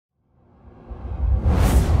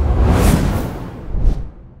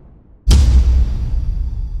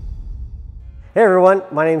Hey everyone,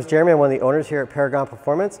 my name is Jeremy. I'm one of the owners here at Paragon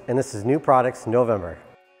Performance, and this is New Products November.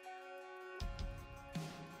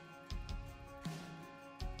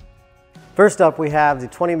 First up, we have the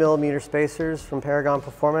 20mm spacers from Paragon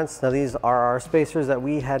Performance. Now these are our spacers that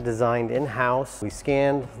we had designed in-house. We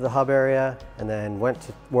scanned the hub area and then went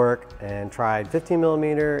to work and tried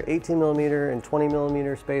 15mm, 18mm, and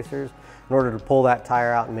 20mm spacers in order to pull that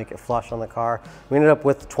tire out and make it flush on the car. We ended up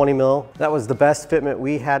with 20mm. That was the best fitment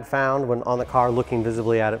we had found when on the car, looking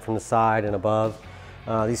visibly at it from the side and above.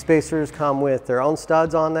 These spacers come with their own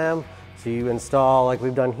studs on them. So you install, like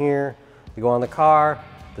we've done here, you go on the car,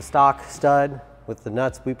 the stock stud with the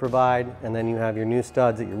nuts we provide, and then you have your new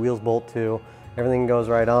studs that your wheels bolt to. Everything goes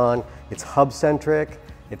right on. It's hub centric.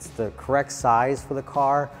 It's the correct size for the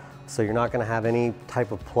car, so you're not going to have any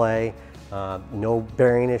type of play. No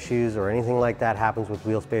bearing issues or anything like that happens with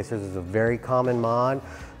wheel spacers. It's a very common mod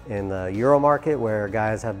in the Euro market where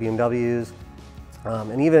guys have BMWs,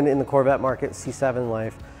 and even in the Corvette market, C7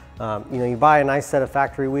 life. You buy a nice set of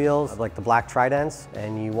factory wheels like the black Tridents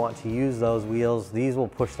and you want to use those wheels. These will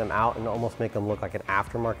push them out and almost make them look like an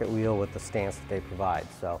aftermarket wheel with the stance that they provide.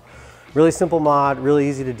 So really simple mod, really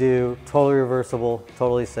easy to do, totally reversible,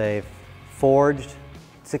 totally safe, forged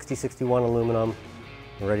 6061 aluminum,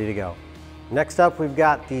 ready to go. Next up, we've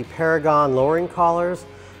got the Paragon lowering collars.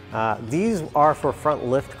 These are for front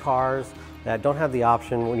lift cars that don't have the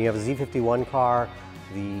option. When you have a Z51 car,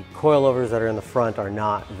 the coilovers that are in the front are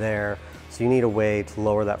not there, so you need a way to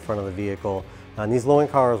lower that front of the vehicle. And these lowering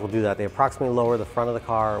collars will do that. They approximately lower the front of the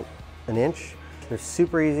car an inch. They're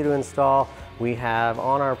super easy to install. We have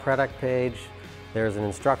on our product page, there's an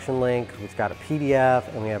instruction link. It's got a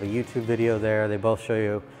PDF and we have a YouTube video there. They both show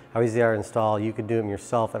you how easy they are to install. You can do them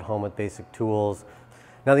yourself at home with basic tools.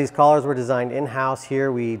 Now these collars were designed in-house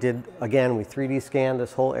here. We 3D scanned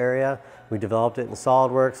this whole area. We developed it in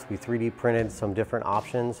SolidWorks. We 3D printed some different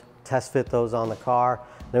options, test fit those on the car.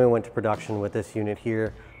 Then we went to production with this unit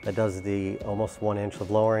here that does the almost 1 inch of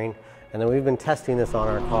lowering. And then we've been testing this on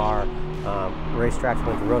our car. Racetracks,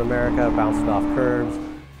 went to Road America, bounced off curbs,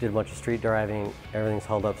 did a bunch of street driving. Everything's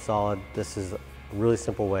held up solid. This is a really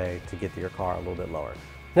simple way to get your car a little bit lower.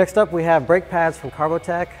 Next up, we have brake pads from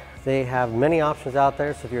CARBOTECH. They have many options out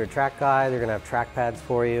there, so if you're a track guy, they're gonna have track pads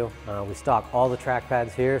for you. We stock all the track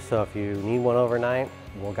pads here, so if you need one overnight,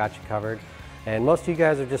 we'll got you covered. And most of you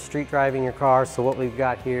guys are just street driving your car, so what we've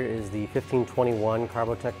got here is the 1521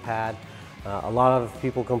 CARBOTECH pad. A lot of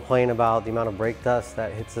people complain about the amount of brake dust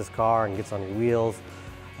that hits this car and gets on your wheels.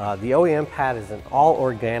 The OEM pad is an all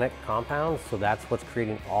organic compound, so that's what's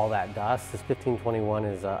creating all that dust. This 1521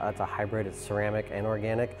 is it's a hybrid, it's ceramic and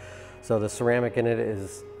organic. So the ceramic in it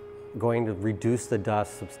is going to reduce the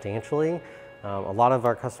dust substantially. A lot of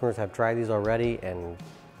our customers have tried these already and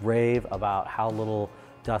rave about how little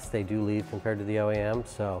dust they do leave compared to the OEM.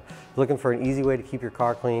 So if you're looking for an easy way to keep your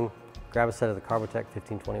car clean, grab a set of the CARBOTECH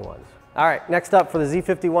 1521s. All right, next up for the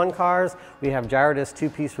Z51 cars, we have GIRODISC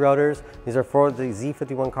 2-piece rotors. These are for the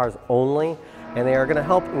Z51 cars only, and they are gonna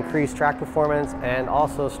help increase track performance and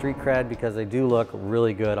also street cred because they do look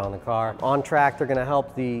really good on the car. On track, they're gonna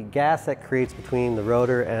help the gas that creates between the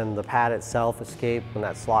rotor and the pad itself escape when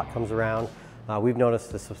that slot comes around. We've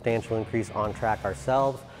noticed a substantial increase on track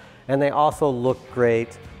ourselves, and they also look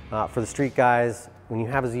great for the street guys. When you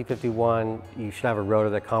have a Z51, you should have a rotor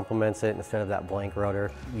that complements it instead of that blank rotor.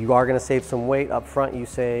 You are gonna save some weight up front. You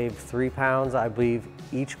save 3 pounds, I believe,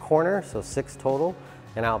 each corner, so 6 total.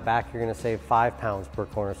 And out back, you're gonna save 5 pounds per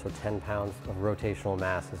corner, so 10 pounds of rotational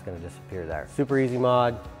mass is gonna disappear there. Super easy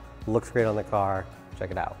mod, looks great on the car,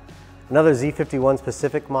 check it out. Another Z51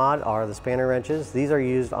 specific mod are the spanner wrenches. These are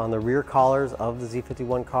used on the rear collars of the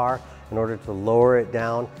Z51 car in order to lower it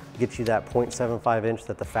down, get you that 0.75 inch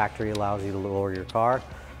that the factory allows you to lower your car.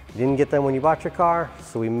 You didn't get them when you bought your car,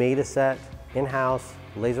 so we made a set in-house,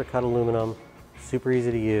 laser cut aluminum, super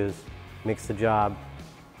easy to use, makes the job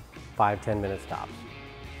 5-10 minutes tops.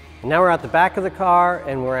 And now we're at the back of the car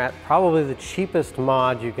and we're at probably the cheapest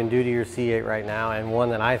mod you can do to your C8 right now, and one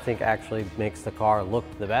that I think actually makes the car look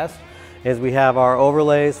the best, is we have our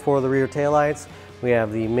overlays for the rear taillights. We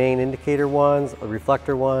have the main indicator ones, the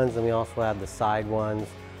reflector ones, and we also have the side ones.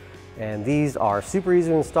 And these are super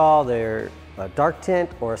easy to install. They're a dark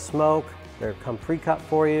tint or a smoke. They come pre-cut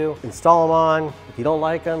for you. Install them on. If you don't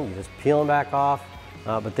like them, you just peel them back off.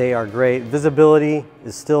 But they are great. Visibility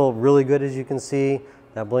is still really good, as you can see.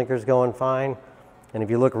 That blinker's going fine. And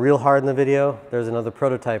if you look real hard in the video, there's another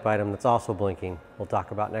prototype item that's also blinking we'll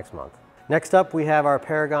talk about next month. Next up, we have our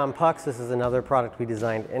Paragon pucks. This is another product we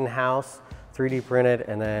designed in-house, 3D printed,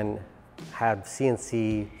 and then had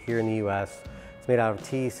CNC here in the US It's made out of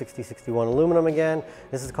T6061 aluminum again.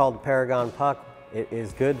 This is called the Paragon Puck. It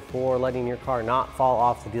is good for letting your car not fall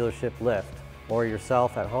off the dealership lift or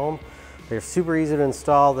yourself at home. They're super easy to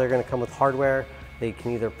install. They're going to come with hardware. They can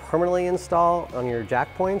either permanently install on your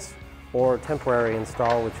jack points or temporary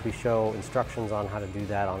install, which we show instructions on how to do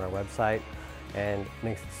that on our website. And it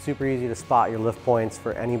makes it super easy to spot your lift points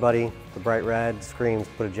for anybody. The bright red screams,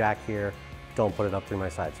 put a jack here, don't put it up through my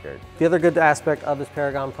side skirt. The other good aspect of this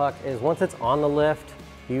Paragon Puck is once it's on the lift,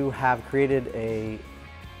 you have created a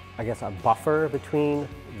buffer between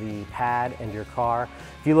the pad and your car.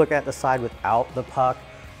 If you look at the side without the puck,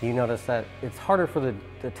 you notice that it's harder for the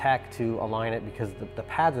tech to align it because the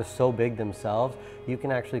pads are so big themselves. You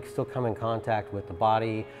can actually still come in contact with the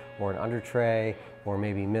body or an under tray or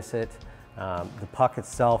maybe miss it. The puck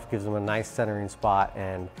itself gives them a nice centering spot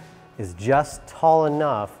and is just tall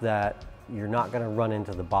enough that you're not going to run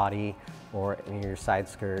into the body or in your side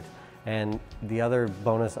skirt. And the other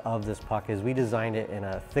bonus of this puck is we designed it in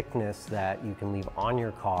a thickness that you can leave on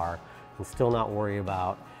your car and still not worry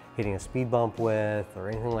about hitting a speed bump with or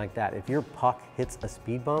anything like that. If your puck hits a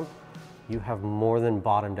speed bump, you have more than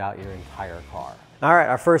bottomed out your entire car. All right,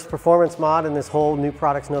 our first performance mod in this whole new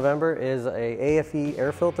products November is a AFE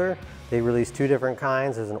air filter. They released two different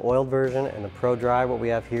kinds. There's an oiled version and the Pro Dry. What we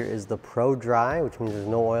have here is the Pro Dry, which means there's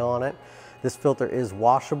no oil on it. This filter is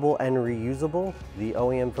washable and reusable. The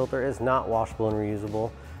OEM filter is not washable and reusable.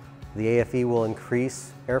 The AFE will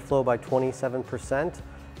increase airflow by 27%.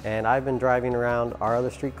 And I've been driving around our other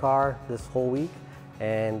street car this whole week,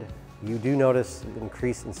 and you do notice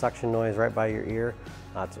increase in suction noise right by your ear.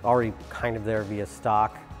 It's already kind of there via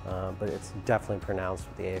stock, but it's definitely pronounced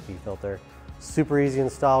with the AFE filter. Super easy to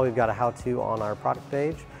install. We've got a how-to on our product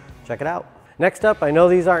page. Check it out. Next up, I know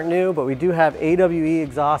these aren't new, but we do have AWE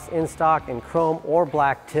exhausts in stock in chrome or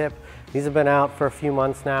black tip. These have been out for a few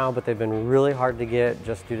months now, but they've been really hard to get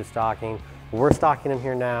just due to stocking. We're stocking them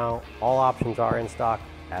here now. All options are in stock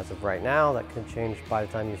as of right now. That could change by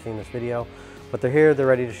the time you've seen this video, but they're here, they're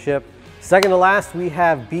ready to ship. Second to last, we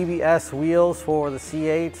have BBS wheels for the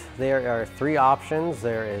C8. There are three options.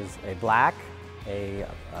 There is a black, a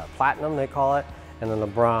platinum they call it, and then the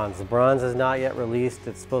bronze. The bronze is not yet released.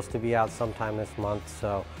 It's supposed to be out sometime this month,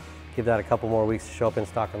 so give that a couple more weeks to show up in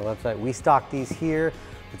stock on the website. We stock these here.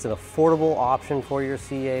 It's an affordable option for your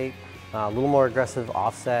C8, a little more aggressive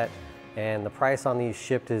offset, and the price on these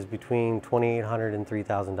shipped is between $2,800 and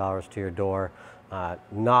 $3,000 to your door.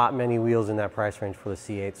 Not many wheels in that price range for the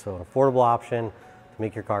C8, so an affordable option to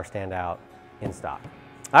make your car stand out in stock.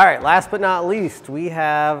 All right, last but not least, we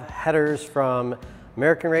have headers from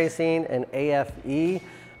American Racing and AFE.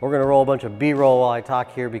 We're gonna roll a bunch of B-roll while I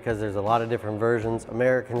talk here because there's a lot of different versions.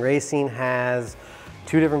 American Racing has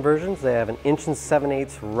two different versions. They have an 1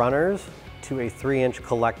 7/8" runners to a 3-inch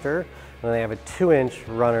collector, and they have a 2-inch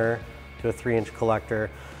runner to a 3-inch collector.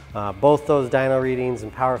 Both those dyno readings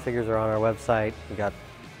and power figures are on our website. We got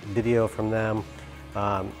video from them.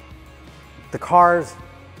 The car's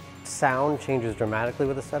sound changes dramatically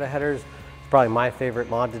with a set of headers. It's probably my favorite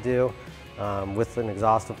mod to do, with an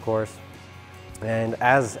exhaust, of course. And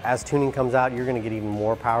as tuning comes out, you're gonna get even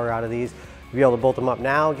more power out of these. You'll be able to bolt them up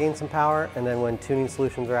now, gain some power, and then when tuning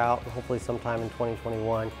solutions are out, hopefully sometime in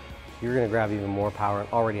 2021, you're gonna grab even more power and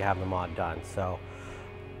already have the mod done. So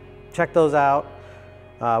check those out.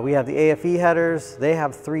 We have the AFE headers. They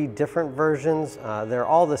have 3 different versions. They're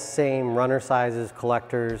all the same runner sizes,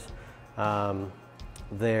 collectors.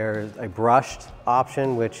 There's a brushed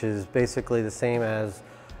option, which is basically the same as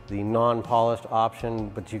the non-polished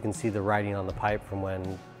option, but you can see the writing on the pipe from when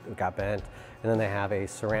it got bent. And then they have a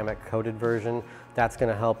ceramic coated version. That's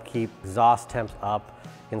gonna help keep exhaust temps up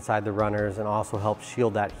inside the runners and also help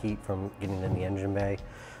shield that heat from getting in the engine bay.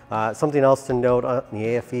 Something else to note on the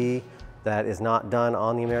AFE that is not done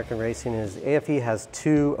on the American Racing is AFE has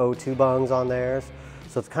 2 O2 bungs on theirs.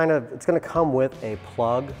 So it's gonna come with a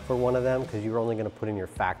plug for one of them because you're only gonna put in your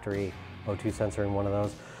factory O2 sensor in one of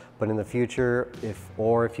those. But in the future,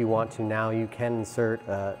 if you want to now, you can insert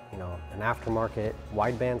an aftermarket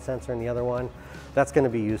wideband sensor in the other one. That's gonna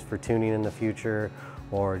be used for tuning in the future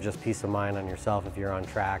or just peace of mind on yourself if you're on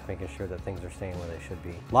track, making sure that things are staying where they should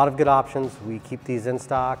be. A lot of good options. We keep these in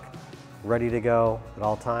stock, ready to go at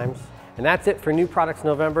all times. And that's it for New Products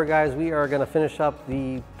November, guys. We are gonna finish up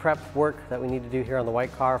the prep work that we need to do here on the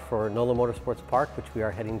white car for NOLA Motorsports Park, which we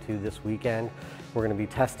are heading to this weekend. We're gonna be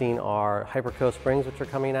testing our Hyperco springs, which are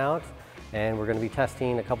coming out, and we're gonna be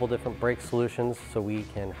testing a couple different brake solutions so we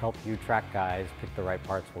can help you track guys pick the right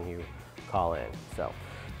parts when you call in. So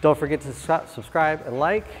don't forget to subscribe and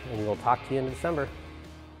like, and we will talk to you in December.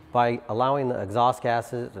 By allowing the exhaust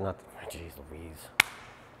gases, geez Louise.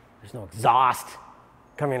 There's no exhaust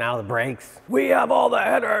coming out of the brakes. We have all the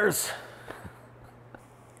headers.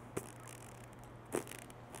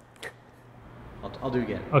 I'll do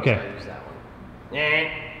again. Okay. So I use that one.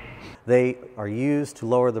 They are used to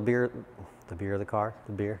lower the beer of the car,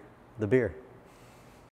 the beer.